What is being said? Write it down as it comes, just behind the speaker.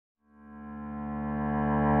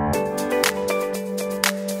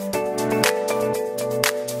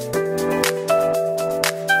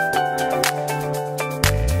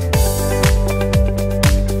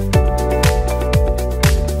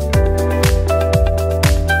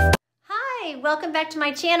welcome back to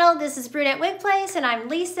my channel. This is Brunette Wig Place and I'm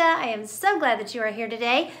Lisa. I am so glad that you are here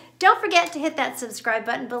today. Don't forget to hit that subscribe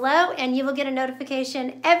button below and you will get a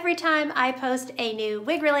notification every time I post a new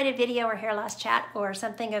wig related video or hair loss chat or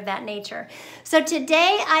something of that nature. So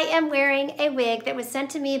today I am wearing a wig that was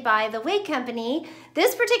sent to me by the wig company.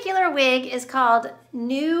 This particular wig is called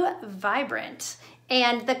New Vibrant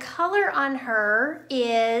and the color on her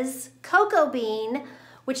is Cocoa Bean,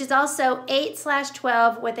 which is also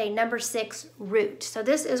 8/12 with a number 6 root. So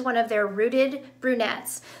this is one of their rooted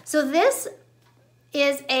brunettes. So this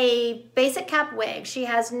is a basic cap wig. She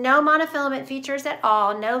has no monofilament features at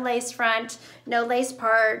all, no lace front, no lace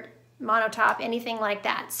part, monotop, anything like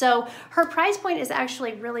that. So her price point is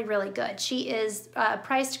actually really, really good. She is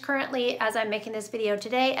priced currently, as I'm making this video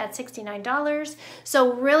today, at $69.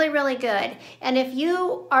 So really, really good. And if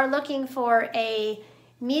you are looking for a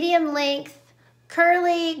medium length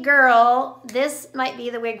curly girl, this might be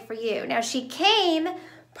the wig for you. Now she came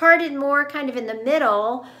parted more kind of in the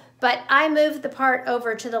middle, but I moved the part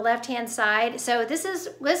over to the left-hand side. So this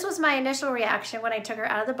was my initial reaction when I took her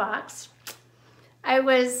out of the box. I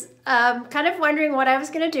was kind of wondering what I was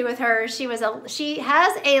gonna do with her. She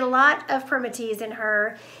has a lot of permatease in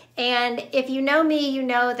her. And if you know me, you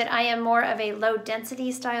know that I am more of a low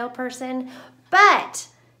density style person, but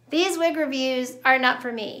these wig reviews are not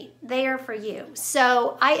for me, they are for you.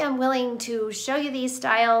 So I am willing to show you these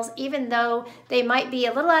styles, even though they might be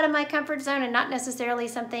a little out of my comfort zone and not necessarily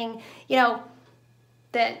something, you know,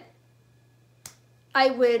 that I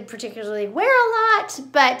would particularly wear a lot,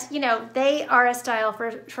 but you know, they are a style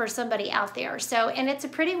for somebody out there. So, and it's a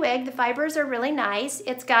pretty wig, the fibers are really nice.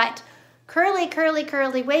 It's got curly, curly,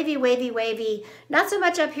 curly, wavy, wavy, wavy. Not so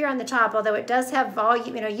much up here on the top, although it does have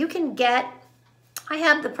volume. You know, you can get, I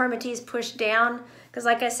have the permatease pushed down because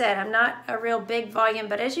like I said, I'm not a real big volume,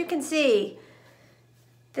 but as you can see,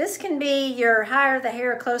 this can be your higher the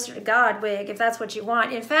hair, closer to God wig if that's what you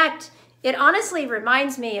want. In fact, it honestly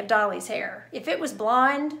reminds me of Dolly's hair. If it was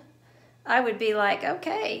blonde, I would be like,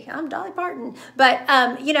 okay, I'm Dolly Parton.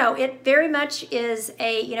 But, you know, it very much is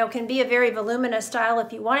a, you know, can be a very voluminous style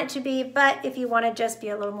if you want it to be, but if you want to just be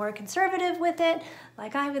a little more conservative with it,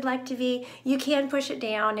 like I would like to be, you can push it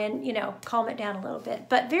down and, you know, calm it down a little bit.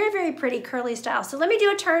 But very, very pretty curly style. So let me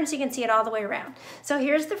do a turn so you can see it all the way around. So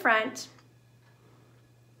here's the front.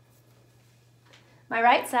 My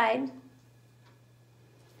right side.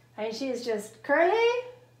 And she is just curly.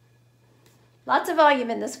 Lots of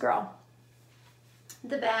volume in this girl.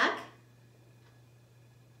 The back,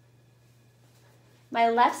 my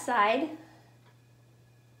left side,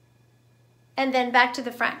 and then back to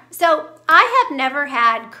the front. So I have never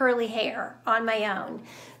had curly hair on my own.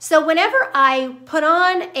 So whenever I put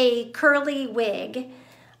on a curly wig,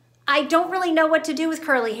 I don't really know what to do with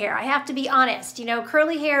curly hair. I have to be honest. You know,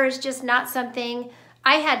 curly hair is just not something.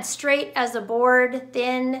 I had straight as a board,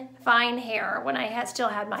 thin, fine hair when I still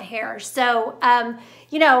had my hair. So,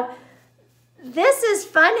 you know, this is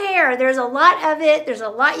fun hair. There's a lot of it. There's a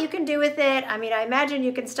lot you can do with it. I mean, I imagine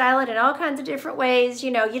you can style it in all kinds of different ways.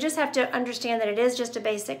 You know, you just have to understand that it is just a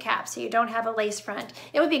basic cap, so you don't have a lace front.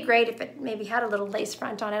 It would be great if it maybe had a little lace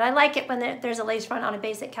front on it. I like it when there's a lace front on a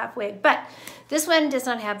basic cap wig, but this one does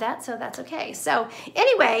not have that, so that's okay. So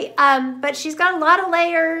anyway, but she's got a lot of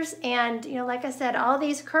layers and, you know, like I said, all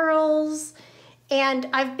these curls. And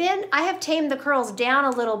I have tamed the curls down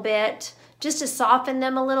a little bit just to soften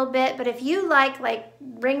them a little bit. But if you like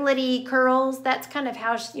ringlety curls, that's kind of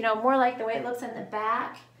how, you know, more like the way it looks in the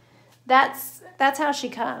back. That's how she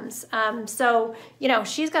comes. So, you know,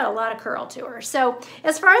 she's got a lot of curl to her. So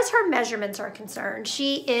as far as her measurements are concerned,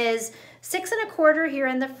 she is 6 1/4 here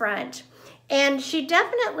in the front. And she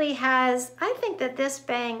definitely has, I think that this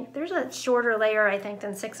bang, there's a shorter layer, I think,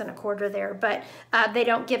 than 6 1/4 there, but they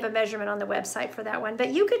don't give a measurement on the website for that one. But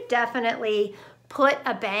you could definitely put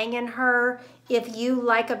a bang in her if you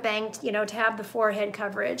like a bang, you know, to have the forehead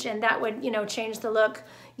coverage, and that would, you know, change the look,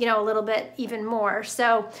 you know, a little bit even more.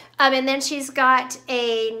 So, and then she's got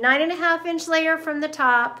a 9.5-inch layer from the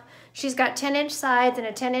top. She's got 10-inch sides and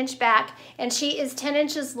a 10-inch back, and she is 10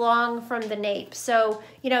 inches long from the nape. So,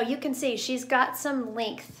 you know, you can see she's got some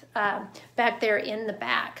length back there in the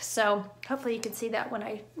back. So hopefully you can see that when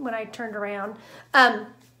I turned around.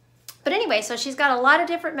 But anyway, so she's got a lot of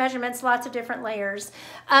different measurements, lots of different layers.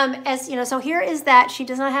 As you know, so here is that. She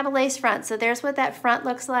does not have a lace front. So there's what that front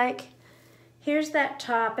looks like. Here's that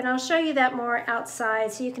top, and I'll show you that more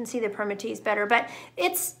outside so you can see the permatease better. But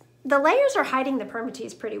the layers are hiding the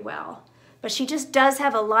permatease pretty well. But she just does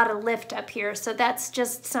have a lot of lift up here, so that's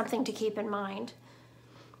just something to keep in mind.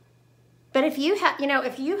 But if you had, you know,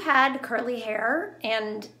 if you had curly hair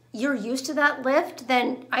and you're used to that lift,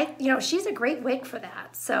 then she's a great wig for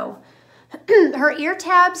that. So her ear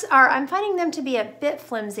tabs I'm finding them to be a bit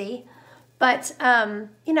flimsy, but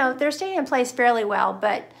they're staying in place fairly well.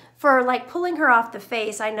 But for like pulling her off the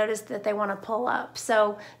face, I noticed that they want to pull up.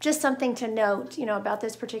 So just something to note, about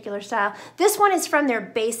this particular style. This one is from their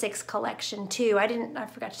Basics collection too. I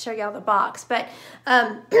forgot to show you all the box, but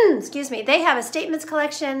excuse me. They have a Statements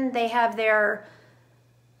collection. They have their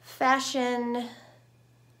Fashion,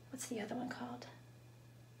 what's the other one called?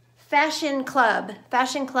 Fashion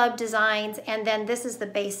Club designs, and then this is the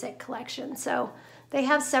Basic collection. So they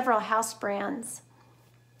have several house brands.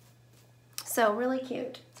 So really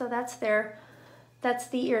cute. So that's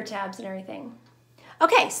the ear tabs and everything.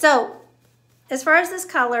 Okay, so as far as this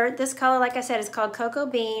color, like I said, is called Cocoa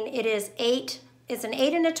Bean. It's an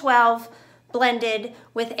 8 and a 12 blended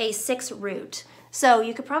with a 6 root. So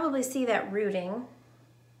you could probably see that rooting.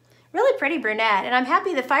 Really pretty brunette, and I'm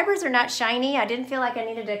happy the fibers are not shiny. I didn't feel like I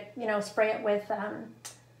needed to, spray it with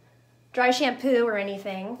dry shampoo or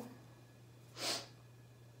anything.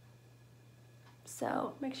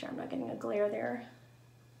 So make sure I'm not getting a glare there.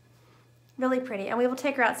 Really pretty, and we will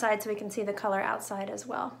take her outside so we can see the color outside as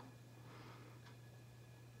well.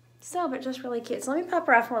 So, but just really cute. So let me pop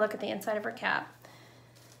her off and we'll look at the inside of her cap.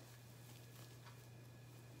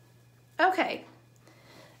 Okay,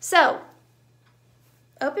 so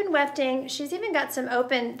open wefting. She's even got some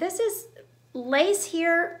open, this is lace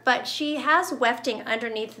here, but she has wefting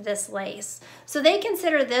underneath this lace. So they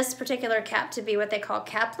consider this particular cap to be what they call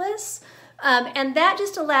capless. And that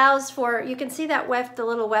just allows for, you can see that weft, the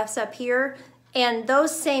little wefts up here, and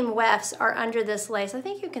those same wefts are under this lace. I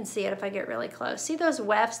think you can see it if I get really close. See those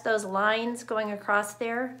wefts, those lines going across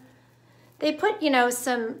there? They put,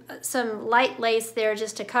 some light lace there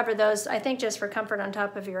just to cover those, I think just for comfort on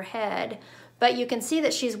top of your head. But you can see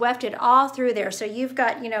that she's wefted all through there. So you've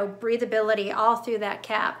got, breathability all through that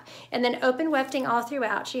cap. And then open wefting all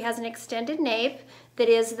throughout. She has an extended nape that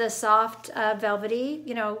is the soft, velvety,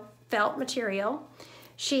 felt material.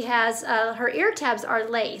 She has, her ear tabs are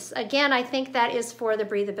lace. Again, I think that is for the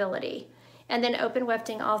breathability. And then open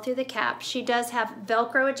wefting all through the cap. She does have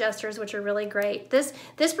Velcro adjusters, which are really great. This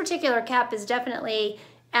particular cap is definitely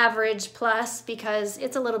average plus because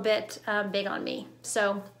it's a little bit big on me.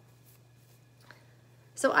 So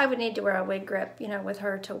I would need to wear a wig grip, with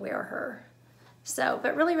her to wear her. So,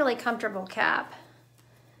 but really, really comfortable cap.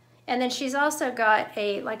 And then she's also got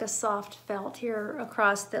like a soft felt here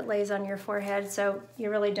across that lays on your forehead, so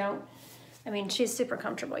you really don't, she's super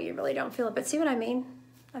comfortable. You really don't feel it, but see what I mean?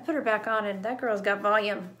 I put her back on and that girl's got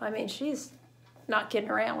volume. She's not kidding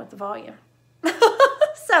around with the volume.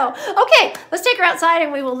 So, okay, let's take her outside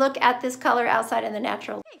and we will look at this color outside in the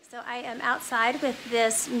natural. Okay, so I am outside with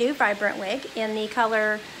this new Vibrant wig in the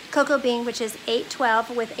color Cocoa Bean, which is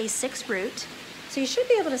 812 with a 6 root. So you should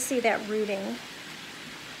be able to see that rooting.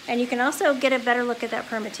 And you can also get a better look at that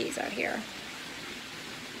permatease out here.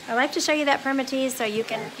 I like to show you that permatease so you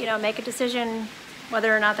can, make a decision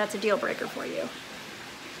whether or not that's a deal breaker for you.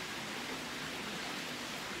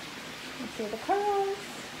 Let's see the curls.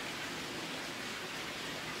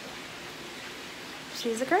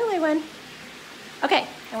 She's a curly one. Okay,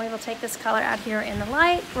 and we will take this color out here in the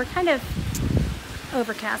light. We're kind of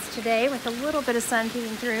overcast today with a little bit of sun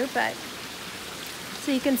peeking through, but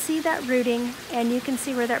so you can see that rooting and you can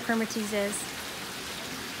see where that permatease is.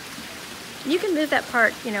 You can move that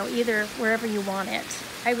part, either wherever you want it.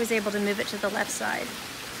 I was able to move it to the left side.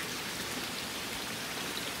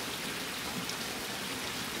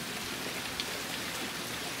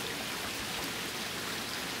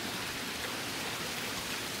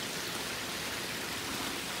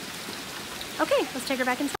 Okay, let's take her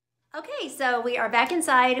back inside. Okay, so we are back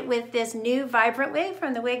inside with this new Vibrant wig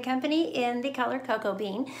from the Wig Company in the color Cocoa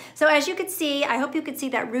Bean. So as you could see, I hope you could see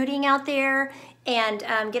that rooting out there and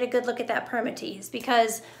get a good look at that permatease,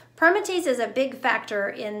 because permatease is a big factor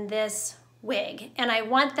in this wig, and I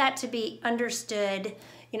want that to be understood,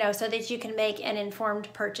 so that you can make an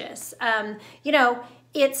informed purchase.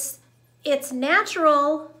 It's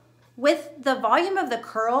natural with the volume of the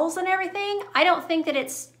curls and everything. I don't think that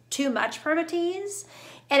it's too much permatease.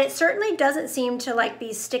 And it certainly doesn't seem to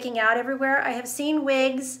be sticking out everywhere. I have seen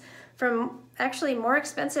wigs from actually more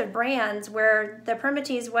expensive brands where the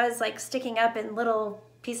permatease was sticking up in little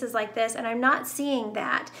pieces like this, and I'm not seeing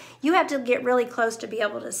that. You have to get really close to be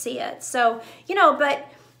able to see it. So, but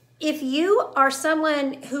if you are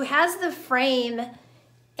someone who has the frame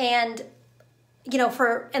and,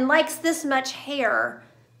 and likes this much hair,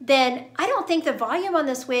 then I don't think the volume on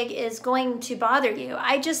this wig is going to bother you.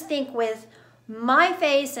 I just think with my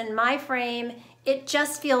face and my frame it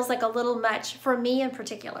just feels like a little much for me in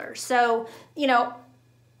particular. So, you know,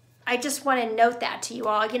 I just want to note that to you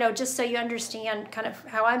all, you know, just so you understand kind of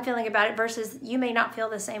how I'm feeling about it versus you may not feel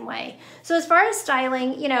the same way. So as far as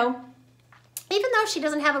styling, you know, even though she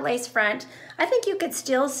doesn't have a lace front, I think you could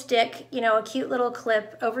still stick, you know, a cute little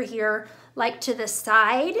clip over here, like to the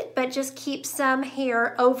side, but just keep some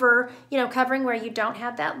hair over, you know, covering where you don't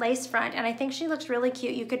have that lace front. And I think she looks really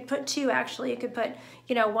cute. You could put two, actually. You could put,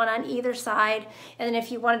 you know, one on either side. And then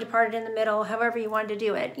if you wanted to part it in the middle, however you wanted to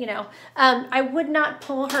do it, you know. I would not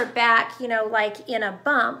pull her back, you know, like in a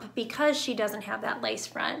bump because she doesn't have that lace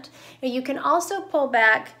front. And you can also pull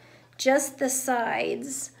back just the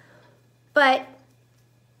sides, but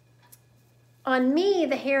on me,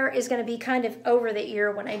 the hair is going to be kind of over the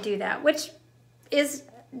ear when I do that, which is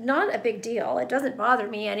not a big deal. It doesn't bother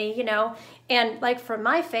me any, you know, and like for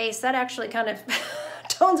my face, that actually kind of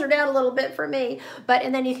tones her down a little bit for me. But,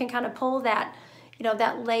 and then you can kind of pull that, you know,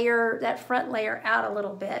 that layer, that front layer out a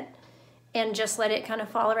little bit and just let it kind of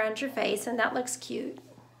fall around your face, and that looks cute.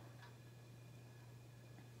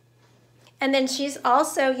 And then she's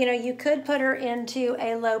also, you know, you could put her into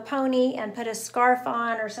a low pony and put a scarf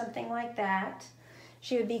on or something like that.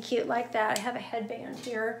 She would be cute like that. I have a headband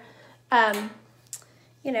here.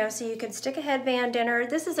 You know, so you could stick a headband in her.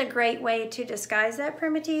 This is a great way to disguise that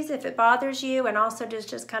primitive if it bothers you, and also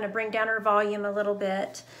just kind of bring down her volume a little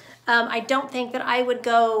bit. I don't think that I would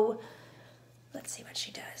go, let's see what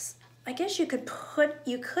she does. I guess you could pull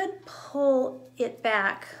it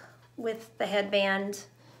back with the headband.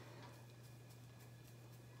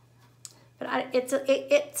 But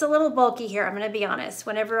it's a little bulky here, I'm going to be honest.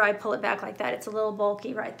 Whenever I pull it back like that, it's a little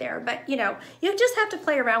bulky right there. But, you know, you just have to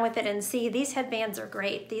play around with it and see. These headbands are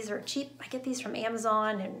great. These are cheap. I get these from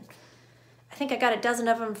Amazon, and I think I got a dozen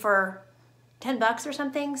of them for 10 bucks or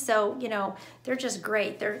something. So, you know, they're just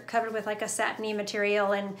great. They're covered with like a satiny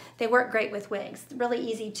material, and they work great with wigs. Really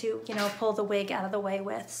easy to, you know, pull the wig out of the way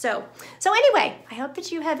with. So anyway, I hope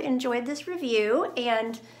that you have enjoyed this review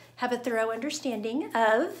and have a thorough understanding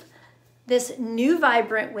of this new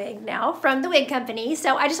vibrant wig now from the wig company.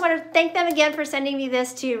 So I just want to thank them again for sending me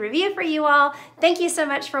this to review for you all. Thank you so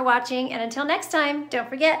much for watching, and until next time, don't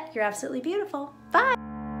forget, you're absolutely beautiful. Bye.